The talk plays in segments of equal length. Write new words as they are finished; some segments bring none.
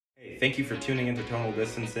thank you for tuning into Tonal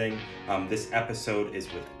Distancing. This episode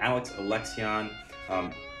is with Alex Alexian,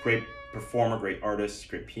 great performer, great artist,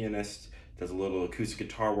 great pianist, does a little acoustic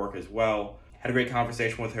guitar work as well. Had a great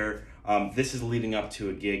conversation with her. This is leading up to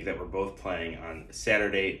a gig that we're both playing on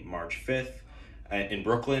Saturday, March 5th in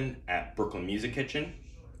Brooklyn at Brooklyn Music Kitchen.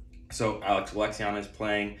 So Alex Alexian is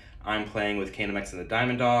playing. I'm playing with KNMX and the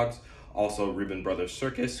Diamond Dogs. Also, Reuben Brothers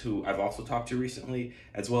Circus, who I've also talked to recently,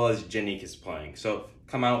 as well as Janique is playing. So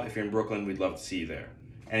come out if you're in Brooklyn. We'd love to see you there.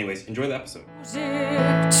 Anyways, enjoy the episode. Music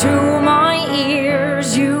to my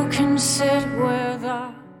ears, you can sit with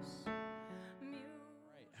us.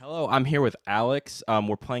 Hello, I'm here with Alex.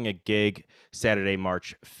 We're playing a gig Saturday,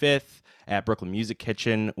 March 5th at Brooklyn Music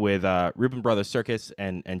Kitchen with Reuben Brothers Circus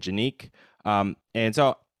and Janique. And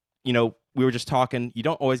so, you know, we were just talking. You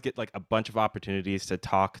don't always get like a bunch of opportunities to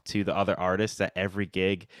talk to the other artists at every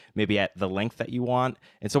gig, maybe at the length that you want.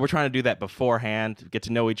 And so we're trying to do that beforehand, get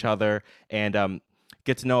to know each other, and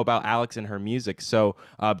get to know about Alex and her music. So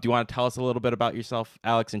do you want to tell us a little bit about yourself,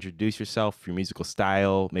 Alex? Introduce yourself, your musical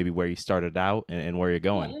style, maybe where you started out and where you're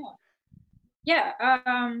going. Yeah.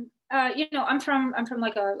 I'm from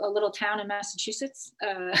like a little town in Massachusetts.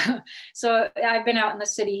 So I've been out in the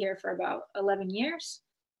city here for about 11 years.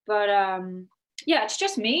 But yeah, it's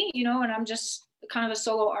just me, and I'm just kind of a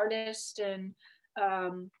solo artist and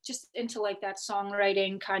just into like that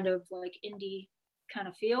songwriting kind of like indie kind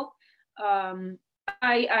of feel.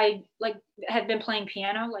 I like had been playing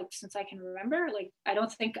piano like since I can remember. Like I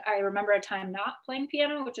don't think I remember a time not playing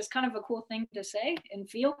piano, which is kind of a cool thing to say and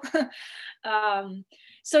feel.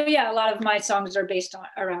 So yeah, a lot of my songs are based on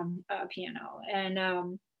around piano,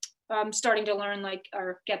 and I'm starting to learn like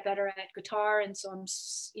or get better at guitar, and so I'm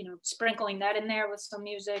sprinkling that in there with some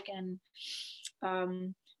music, and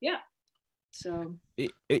yeah. So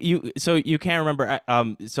You can't remember.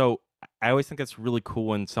 So I always think it's really cool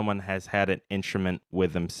when someone has had an instrument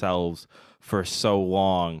with themselves for so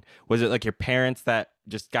long. Was it like your parents that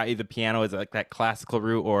just got you the piano? Is it like that classical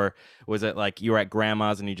route, or was it like you were at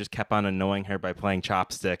grandma's and you just kept on annoying her by playing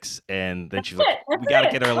chopsticks, and then she's like, "We got to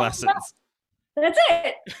get her lessons." That's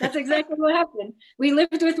it. That's exactly what happened. We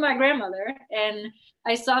lived with my grandmother, and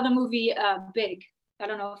I saw the movie Big. I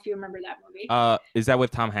don't know if you remember that movie. Is that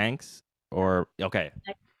with Tom Hanks? Or okay.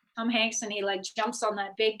 Tom Hanks, and he like jumps on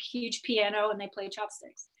that big, huge piano, and they play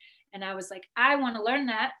chopsticks. And I was like, I want to learn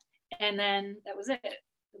that. And then that was it.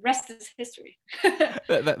 The rest is history.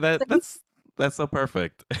 That's so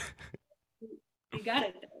perfect. You got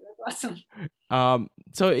it. That's awesome.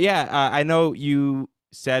 So yeah, I know you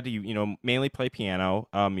said you mainly play piano.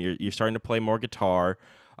 You're starting to play more guitar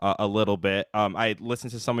a little bit. I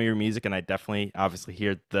listened to some of your music, and I definitely obviously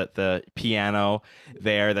hear the piano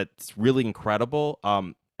there. That's really incredible.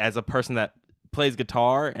 As a person that plays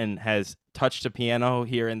guitar and has touched a piano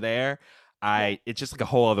here and there, it's just like a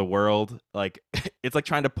whole other world. Like it's like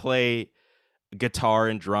trying to play guitar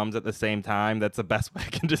and drums at the same time. That's the best way I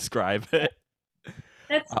can describe it.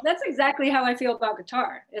 That's exactly how I feel about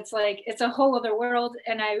guitar. It's like it's a whole other world,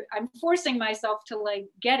 and I'm forcing myself to like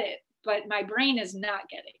get it, but my brain is not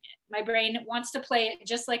getting it. My brain wants to play it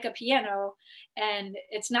just like a piano, and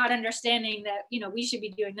it's not understanding that we should be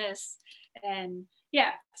doing this. And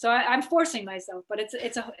yeah, so I'm forcing myself, but it's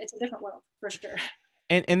a different world for sure.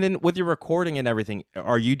 And then with your recording and everything,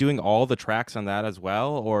 are you doing all the tracks on that as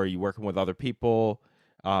well, or are you working with other people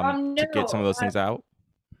to get some of No. those things out?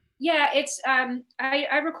 Yeah, it's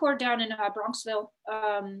I record down in Bronxville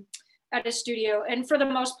at a studio, and for the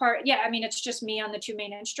most part, yeah, I mean it's just me on the two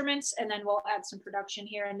main instruments, and then we'll add some production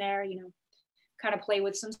here and there, kind of play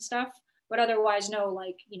with some stuff, but otherwise no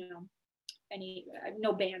like any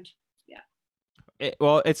no band. Yeah.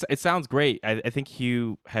 It sounds great. I think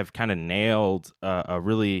you have kind of nailed a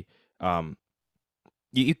really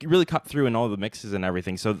you really cut through in all the mixes and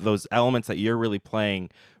everything. So those elements that you're really playing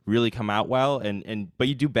really come out well, and but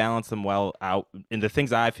you do balance them well out. And the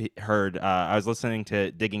things I've heard, I was listening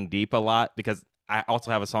to Digging Deep a lot because I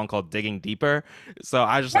also have a song called Digging Deeper. So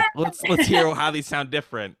I was just like, let's hear how these sound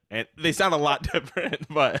different, and they sound a lot different.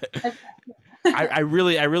 But I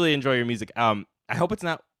really enjoy your music. I hope it's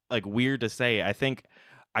not like weird to say. I think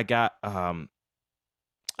I got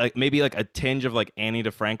like maybe like a tinge of like Annie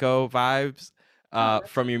DeFranco vibes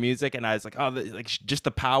from your music, and I was like, oh, like just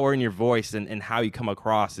the power in your voice and how you come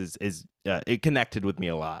across is it connected with me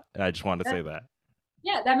a lot, and I just wanted to say that.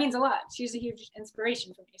 Yeah, that means a lot. She's a huge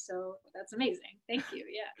inspiration for me, so that's amazing. Thank you.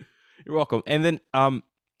 Yeah. You're welcome. And then I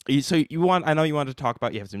know you wanted to talk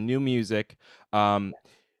about, you have some new music, kind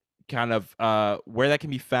of where that can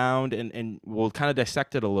be found, and we'll kind of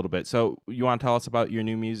dissect it a little bit. So you want to tell us about your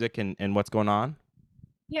new music and what's going on?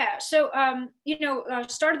 Yeah. So,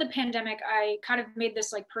 start of the pandemic, I kind of made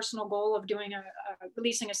this like personal goal of doing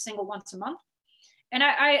releasing a single once a month. And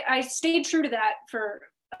I stayed true to that for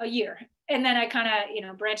a year. And then I kind of,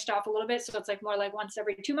 branched off a little bit. So it's like more like once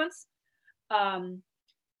every 2 months. Um,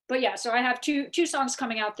 but yeah, so I have two songs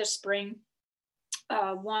coming out this spring.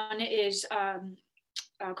 One is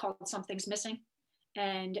called Something's Missing.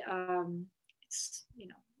 And it's,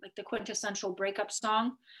 like the quintessential breakup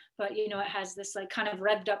song, but it has this like kind of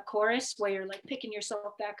revved up chorus where you're like picking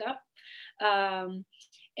yourself back up.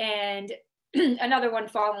 And another one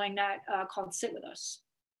following that called Sit With Us.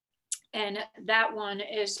 And that one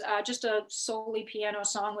is just a solely piano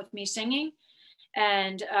song with me singing.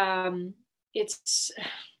 And it's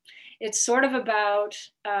sort of about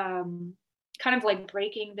kind of like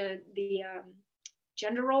breaking the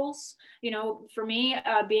gender roles. For me,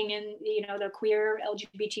 being in the queer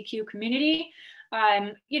LGBTQ community,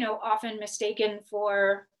 I'm often mistaken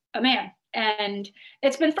for a man. And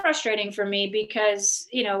it's been frustrating for me because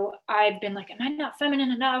I've been like, am I not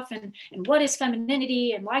feminine enough, and what is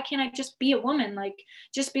femininity, and why can't I just be a woman? Like,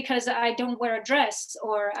 just because I don't wear a dress,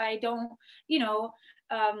 or I don't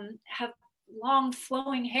have long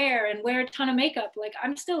flowing hair and wear a ton of makeup, like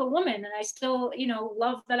I'm still a woman, and I still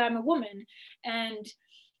love that I'm a woman. And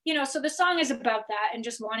so the song is about that, and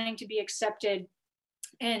just wanting to be accepted,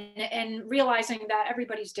 and realizing that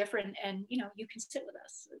everybody's different, and you can sit with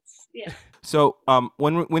us. Yeah. So,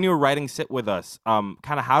 when you were writing "Sit With Us," kind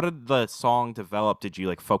of how did the song develop? Did you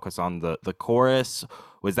like focus on the chorus?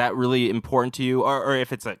 Was that really important to you, or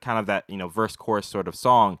if it's a kind of that verse chorus sort of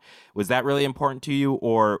song, was that really important to you,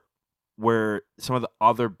 or were some of the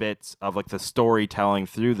other bits of like the storytelling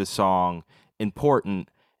through the song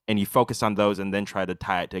important, and you focus on those and then try to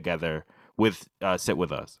tie it together with "Sit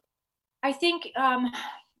With Us"? I think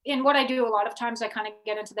in what I do, a lot of times I kind of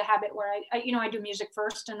get into the habit where I do music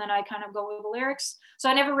first, and then I kind of go with the lyrics. So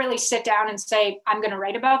I never really sit down and say, I'm going to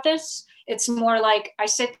write about this. It's more like I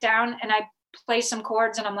sit down and I play some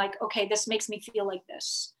chords, and I'm like, okay, this makes me feel like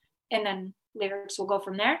this. And then lyrics will go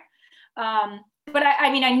from there. But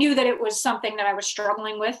I mean, I knew that it was something that I was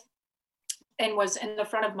struggling with and was in the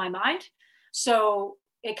front of my mind. So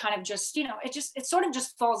it kind of just, it sort of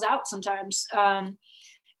just falls out sometimes.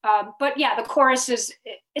 But yeah, the chorus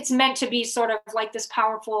it's meant to be sort of like this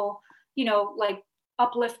powerful, like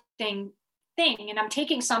uplifting thing. And I'm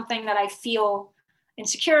taking something that I feel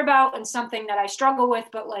insecure about and something that I struggle with,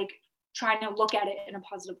 but like trying to look at it in a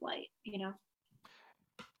positive light.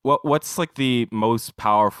 What's like the most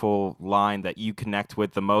powerful line that you connect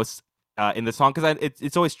with the most in the song? Because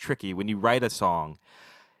it's always tricky when you write a song.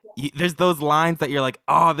 There's those lines that you're like,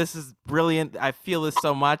 oh, this is brilliant. I feel this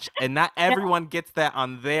so much, and not Yeah. everyone gets that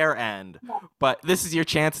on their end. Yeah. But this is your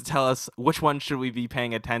chance to tell us which one should we be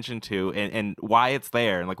paying attention to, and why it's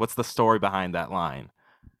there, and like what's the story behind that line.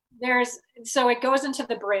 So it goes into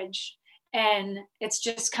the bridge, and it's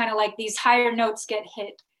just kind of like these higher notes get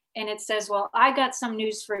hit, and it says, well, I got some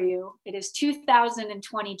news for you. It is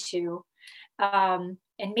 2022, and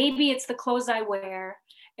maybe it's the clothes I wear,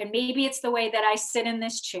 and maybe it's the way that I sit in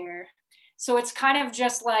this chair. So it's kind of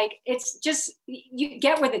just like, it's just, you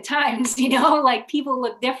get with the times, like people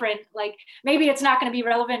look different. Like maybe it's not going to be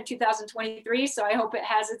relevant in 2023. So I hope it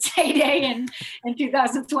has its heyday in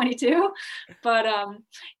 2022. But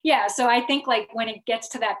yeah, so I think like when it gets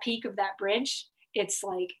to that peak of that bridge, it's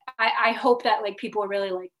like, I hope that like people are really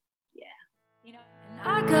like, yeah.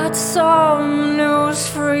 I got some news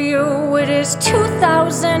for you. It is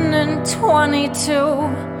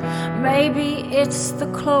 2022. Maybe it's the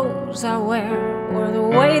clothes I wear, or the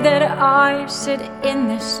way that I sit in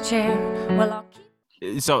this chair. Well, I'll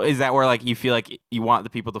keep. So is that where like you feel like you want the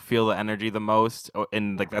people to feel the energy the most,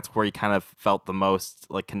 and like that's where you kind of felt the most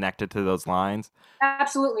like connected to those lines?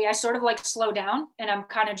 Absolutely. I sort of like slow down, and I'm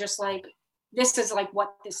kind of just like, this is like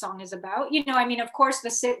what this song is about. I mean, of course, the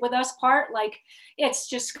sit with us part, like it's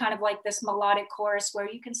just kind of like this melodic chorus where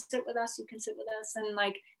you can sit with us, you can sit with us, and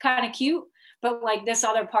like kind of cute. But like this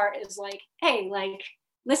other part is like, hey, like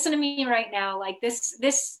listen to me right now. Like this,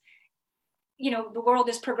 the world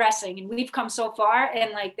is progressing, and we've come so far,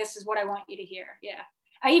 and like this is what I want you to hear. Yeah.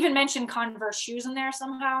 I even mentioned Converse shoes in there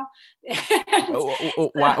somehow.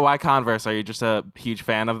 Why Converse? Are you just a huge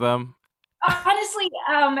fan of them? Honestly,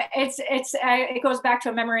 it goes back to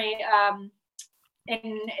a memory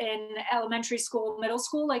in elementary school, middle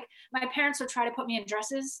school. Like my parents would try to put me in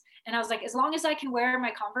dresses, and I was like, as long as I can wear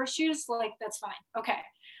my Converse shoes, like that's fine. Okay,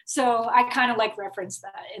 so I kind of like reference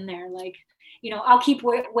that in there, like I'll keep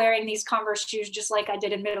wearing these Converse shoes just like I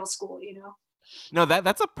did in middle school. No,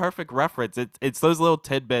 that's a perfect reference. It's those little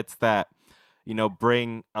tidbits that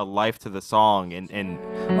bring a life to the song and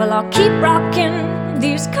Well, I'll keep rocking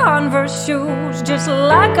these Converse shoes just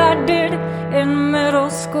like I did in middle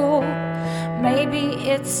school. Maybe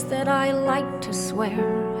it's that I like to swear.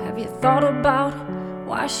 Have you thought about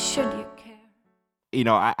why should you care?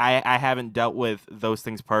 I haven't dealt with those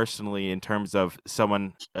things personally in terms of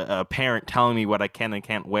someone, a parent telling me what I can and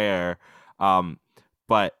can't wear. Um,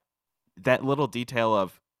 but that little detail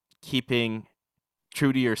of keeping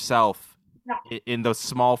true to yourself Yeah. in those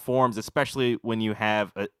small forms, especially when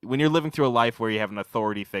when you're living through a life where you have an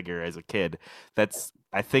authority figure as a kid,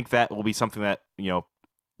 I think that will be something that,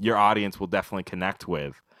 your audience will definitely connect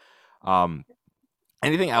with. Um,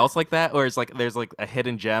 Anything else like that, or is like there's like a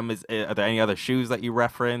hidden gem? Are there any other shoes that you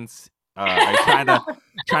reference? Are you trying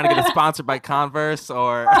to get a sponsored by Converse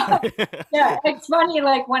or? Yeah, it's funny.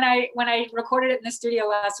 Like when I recorded it in the studio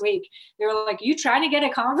last week, they were like, "You trying to get a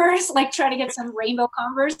Converse? Like trying to get some rainbow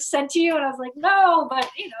Converse sent to you?" And I was like, "No, but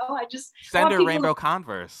I just Send want her people." rainbow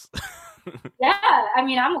Converse. Yeah, I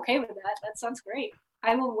mean, I'm okay with that. That sounds great.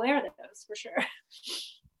 I will wear those for sure.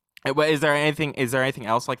 But is there anything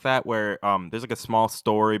else like that where there's like a small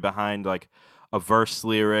story behind like a verse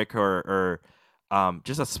lyric or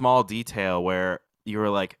just a small detail where you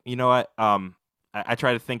were like, you know what? I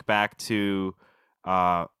try to think back to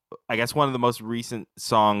uh I guess one of the most recent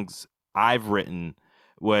songs I've written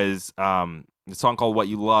was the song called What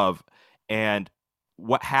You Love. And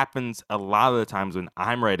what happens a lot of the times when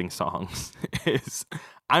I'm writing songs is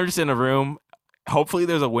I'm just in a room. Hopefully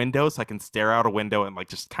there's a window so I can stare out a window and like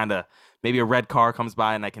just kind of maybe a red car comes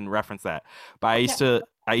by and I can reference that. But Yeah.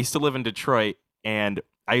 I used to live in Detroit, and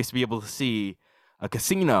I used to be able to see a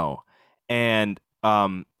casino, and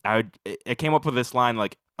I came up with this line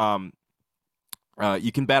like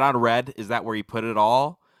you can bet on red, is that where you put it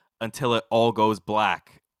all until it all goes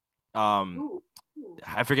black. Um Ooh, ooh.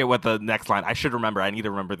 I forget what the next line. I should remember. I need to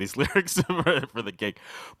remember these lyrics for the gig.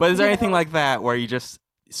 But is there anything Yeah. like that where you just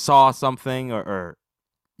saw something or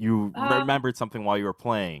you Um, remembered something while you were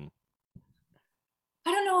playing?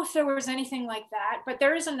 I don't know if there was anything like that, but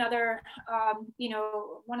there is another,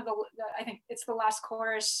 one of I think it's the last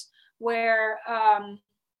chorus where, I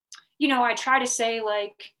try to say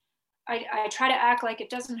like, I try to act like it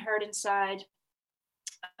doesn't hurt inside.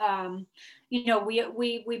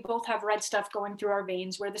 We both have red stuff going through our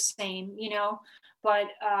veins. We're the same, but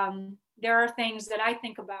there are things that I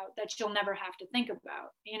think about that you'll never have to think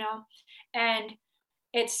about. And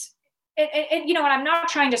it's, and I'm not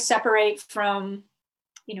trying to separate from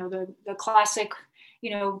the classic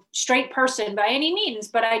straight person by any means,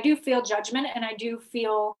 but I do feel judgment, and I do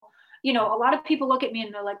feel a lot of people look at me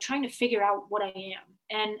and they're like trying to figure out what I am,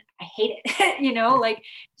 and I hate it. Like,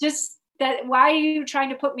 just that, why are you trying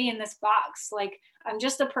to put me in this box? Like, I'm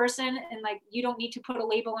just a person, and like, you don't need to put a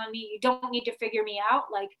label on me, you don't need to figure me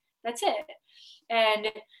out. Like, that's it.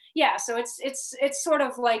 And yeah, so it's sort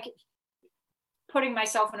of like putting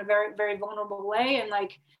myself in a very, very vulnerable way, and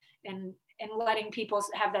like, and letting people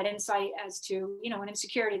have that insight as to an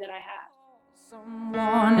insecurity that I have.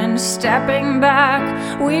 Someone and stepping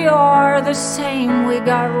back, we are the same. We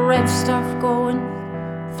got red stuff going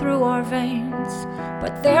through our veins.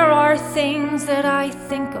 But there are things that I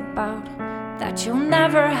think about that you'll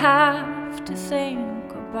never have to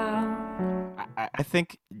think about. I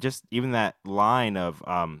think just even that line of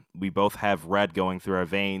we both have red going through our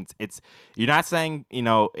veins. It's You're not saying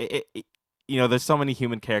there's so many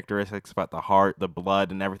human characteristics about the heart, the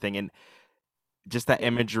blood, and everything, and just that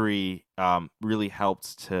imagery really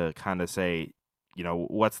helps to kind of say,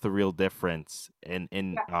 what's the real difference in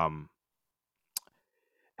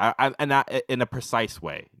Yeah, and not in a precise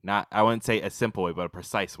way. Not I wouldn't say a simple way, but a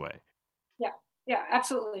precise way. yeah, yeah,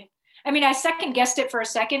 absolutely. I mean, I second guessed it for a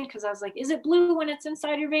second because I was like, is it blue when it's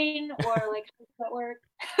inside your vein, or like, how does that work?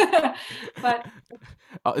 But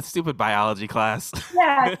Oh, it's stupid biology class.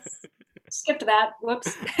 yeah, skipped that.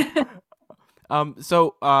 Whoops.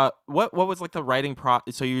 So what was like the writing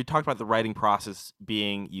so you talked about the writing process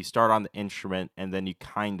being you start on the instrument and then you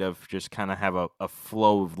kind of have a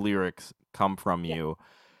flow of lyrics come from Yeah, you.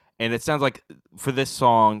 And it sounds like for this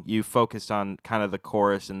song you focused on kind of the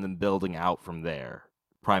chorus and then building out from there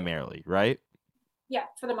right. primarily, right? Yeah,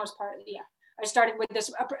 for the most part. Yeah, I started with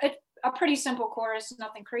this a pretty simple chorus,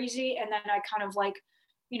 nothing crazy, and then I kind of like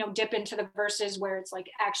dip into the verses where it's like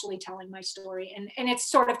actually telling my story, and it's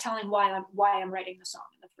sort of telling why I'm writing the song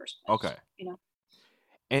in the first place. Okay.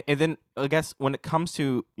 And then I guess when it comes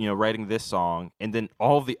to writing this song and then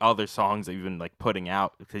all of the other songs that you've been like putting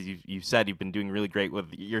out, because you said you've been doing really great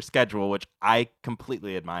with your schedule, which I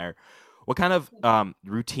completely admire. What kind of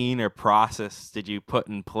routine or process did you put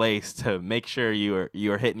in place to make sure you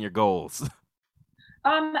are hitting your goals?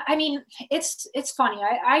 I mean, it's funny.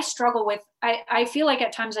 I struggle with, I feel like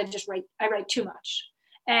at times I write too much.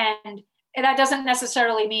 And that doesn't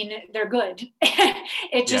necessarily mean they're good. It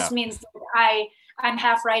Yeah. just means that I'm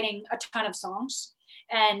half writing a ton of songs,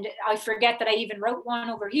 and I forget that I even wrote one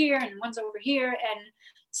over here and one's over here. And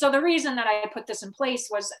so the reason that I put this in place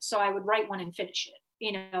was so I would write one and finish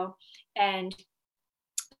it, and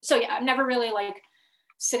so yeah, I'm never really like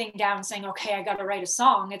sitting down saying, okay, I got to write a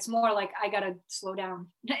song. It's more like I got to slow down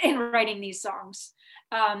in writing these songs.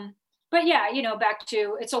 But yeah, back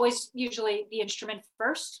to, it's always usually the instrument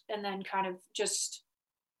first, and then kind of just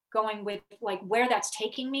going with like where that's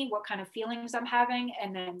taking me, what kind of feelings I'm having,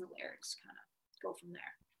 and then the lyrics kind of go from there.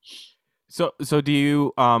 So do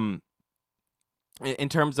you in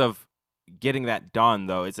terms of getting that done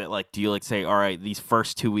though, is it like, do you like say, all right, these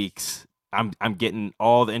first 2 weeks I'm getting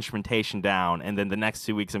all the instrumentation down, and then the next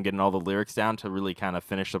 2 weeks I'm getting all the lyrics down to really kind of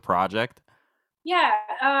finish the project? Yeah.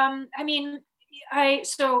 I mean, I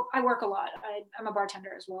work a lot. I'm a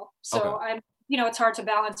bartender as well. Okay. So it's hard to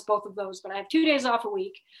balance both of those, but I have 2 days off a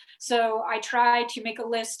week. So I try to make a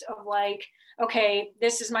list of like, okay,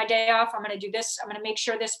 this is my day off. I'm going to do this. I'm going to make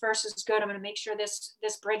sure this verse is good. I'm going to make sure this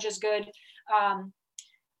bridge is good. Um,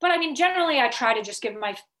 but I mean, generally I try to just give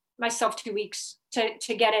myself 2 weeks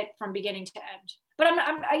to get it from beginning to end. But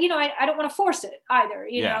I don't want to force it either,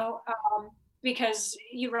 Yeah. because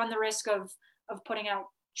you run the risk of putting out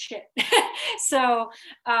shit. So,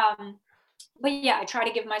 but yeah, I try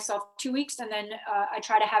to give myself 2 weeks, and then I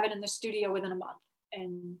try to have it in the studio within a month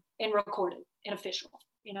and recorded and official.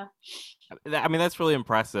 I mean, that's really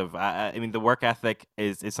impressive. I mean, the work ethic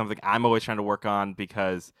is something I'm always trying to work on,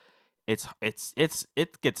 because it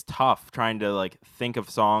gets tough trying to like think of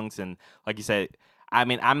songs, and like you said, I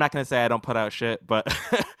mean, I'm not gonna say I don't put out shit, but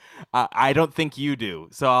I don't think you do.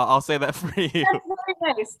 So I'll say that for you. That's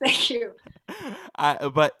very nice. Thank you.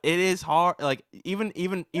 But it is hard. Like even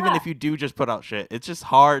Yeah, if you do just put out shit, it's just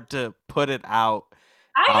hard to put it out.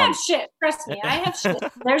 I have Um, shit. Trust me, I have shit.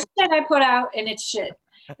 There's shit I put out, and it's shit.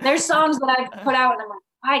 There's songs that I've put out, and I'm like,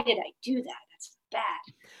 why did I do that? That's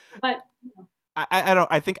bad. But I don't.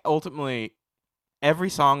 I think ultimately every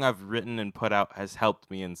song I've written and put out has helped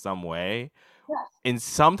me in some way. yeah, And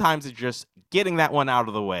sometimes it's just getting that one out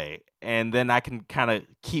of the way, and then I can kind of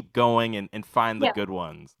keep going and find the yeah, good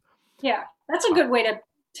ones. yeah. That's a Uh, good way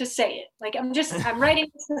to say it. Like I'm writing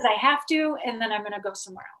this because I have to, and then I'm gonna go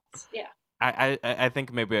somewhere else. Yeah. I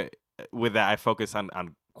think maybe with that I focus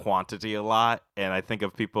on quantity a lot, and I think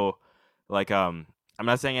of people like I'm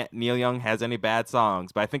not saying Neil Young has any bad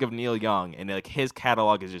songs, but I think of Neil Young, and like his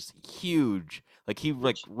catalog is just huge. Like he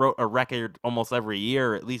like wrote a record almost every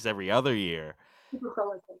year, at least every other year. Super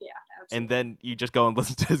prolific. Yeah, And absolutely. then you just go and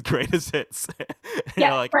listen to his greatest hits. And you're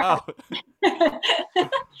Yeah, like, right. oh.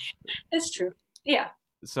 It's true. Yeah.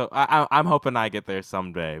 So I'm hoping I get there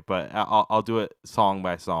someday, but I'll do it song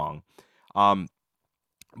by song. Um,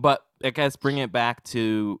 but I guess bring it back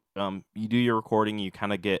to you do your recording, you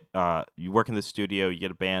kind of get you work in the studio, you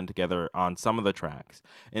get a band together on some of the tracks,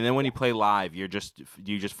 and then when you play live, do you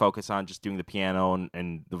just focus on just doing the piano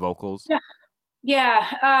and the vocals? Yeah.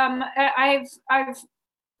 Yeah. I've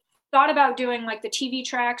thought about doing like the TV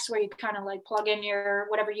tracks where you kind of like plug in your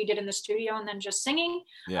whatever you did in the studio and then just singing.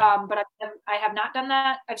 Yeah. But I have not done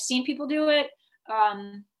that. I've seen people do it.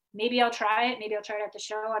 Maybe I'll try it. Maybe I'll try it at the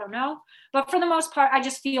show. I don't know. But for the most part, I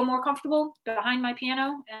just feel more comfortable behind my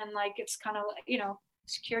piano, and like it's kind of like,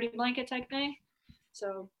 security blanket type thing.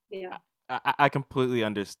 So yeah. I completely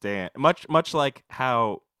understand. Much like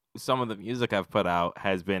how some of the music I've put out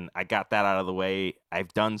has been, I got that out of the way.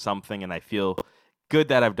 I've done something, and I feel good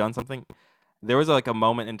that I've done something. There was like a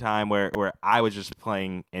moment in time where I was just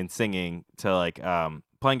playing and singing to like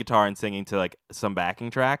playing guitar and singing to like some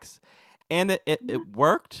backing tracks, and it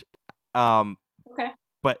worked. Um, Okay.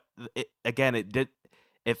 but again,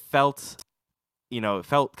 it felt it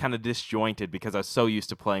felt kind of disjointed because I was so used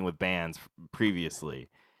to playing with bands previously,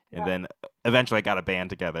 and Yeah. then eventually I got a band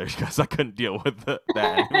together because I couldn't deal with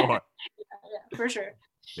that anymore. Yeah, for sure.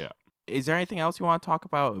 Yeah. Is there anything else you want to talk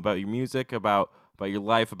about your music, about your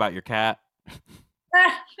life, about your cat?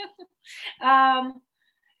 um,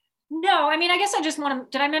 no, I mean, I guess I just want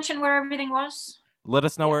to. Did I mention where everything was? Let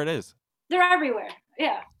us know Yeah, where it is. they're everywhere.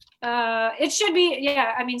 Yeah. It should be.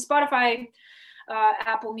 Yeah, I mean, Spotify,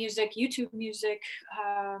 Apple Music, YouTube Music.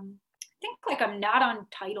 I think like I'm not on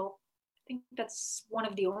Tidal. I think that's one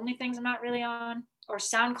of the only things I'm not really on. Or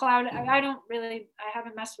SoundCloud. I don't really. I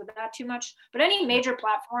haven't messed with that too much. But any Yeah. major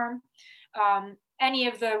platform, any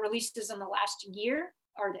of the releases in the last year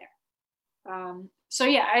are there. So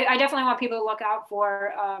yeah, I definitely want people to look out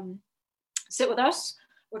for Sit With Us.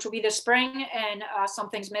 which will be this spring, and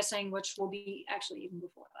Something's Missing, which will be actually even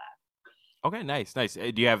before that. Okay, nice.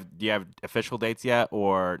 Do you have official dates yet,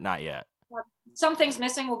 or not yet? Something's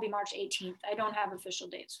Missing will be March 18th. I don't have official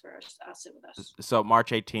dates for Sit With Us. So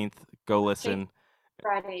March 18th, go listen.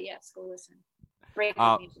 Friday, yes, go listen. Break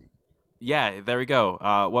up music. Yeah, there we go.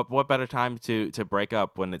 What better time to break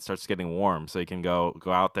up when it starts getting warm, so you can go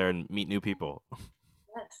out there and meet new people.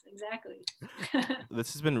 Yes, exactly.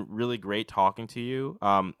 This has been really great talking to you.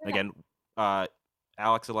 Again,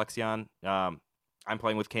 Alex Alexian. I'm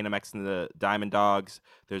playing with KNMX and the Diamond Dogs.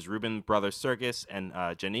 There's Reuben Brothers Circus and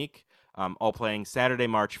Janique, all playing Saturday,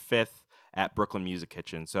 March 5th at Brooklyn Music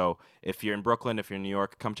Kitchen. So if you're in Brooklyn, if you're in New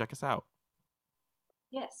York, come check us out.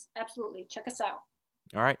 Yes, absolutely. Check us out.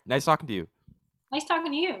 All right. Nice talking to you. Nice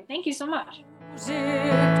talking to you. Thank you so much.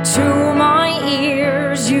 To my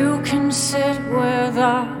ears, you can sit with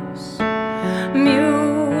us.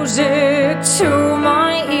 Music to